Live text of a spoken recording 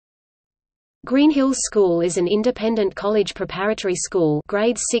Greenhills School is an independent college preparatory school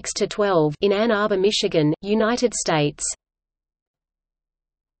grades 6 to 12 in Ann Arbor, Michigan, United States.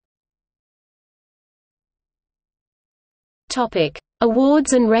 Topic: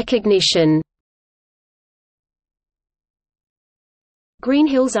 Awards and recognition.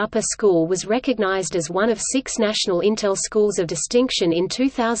 Greenhills Upper School was recognized as one of 6 National Intel Schools of Distinction in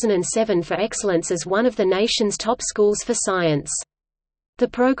 2007 for excellence as one of the nation's top schools for science. The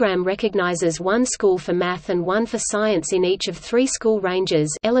program recognizes 1 school for math and 1 for science in each of 3 school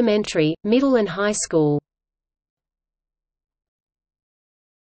ranges: elementary, middle and high school.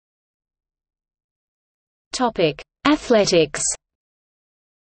 Topic: Athletics.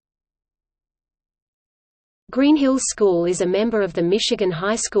 Greenhills School is a member of the Michigan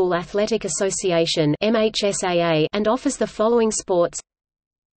High School Athletic Association (MHSAA) and offers the following sports: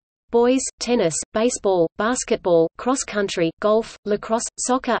 boys, tennis, baseball, basketball, cross-country, golf, lacrosse,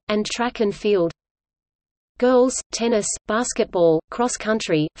 soccer, and track and field. Girls, tennis, basketball,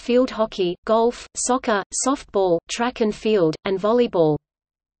 cross-country, field hockey, golf, soccer, softball, track and field, and volleyball.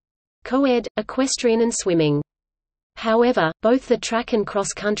 Co-ed, equestrian and swimming. However, both the track and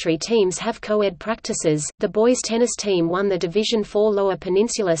cross-country teams have co-ed practices. The boys' tennis team won the Division IV Lower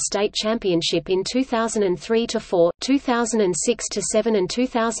Peninsula State Championship in 2003-4, 2006-7 and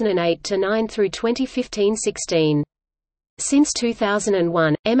 2008-9 through 2015-16. Since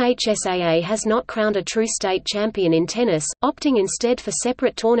 2001, MHSAA has not crowned a true state champion in tennis, opting instead for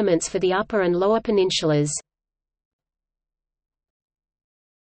separate tournaments for the Upper and Lower Peninsulas.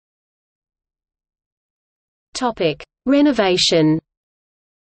 Renovation.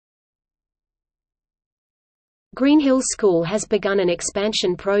 Greenhills School has begun an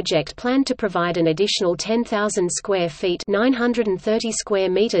expansion project planned to provide an additional 10,000 square feet (930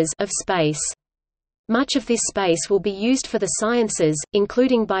 square meters) of space. Much of this space will be used for the sciences,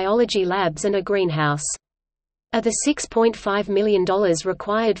 including biology labs and a greenhouse. Of the $6.5 million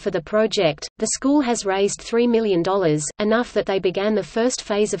required for the project, the school has raised $3 million, enough that they began the first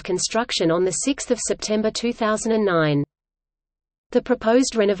phase of construction on 6 September 2009. The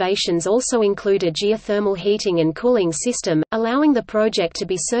proposed renovations also include a geothermal heating and cooling system, allowing the project to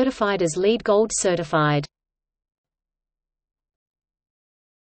be certified as LEED Gold certified.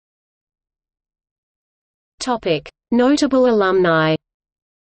 Notable alumni.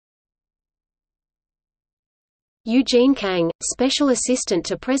 Eugene Kang, Special Assistant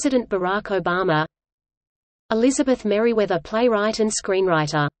to President Barack Obama. Elizabeth Merriweather, playwright and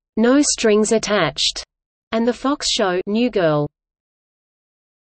screenwriter, No Strings Attached, and The Fox Show, New Girl.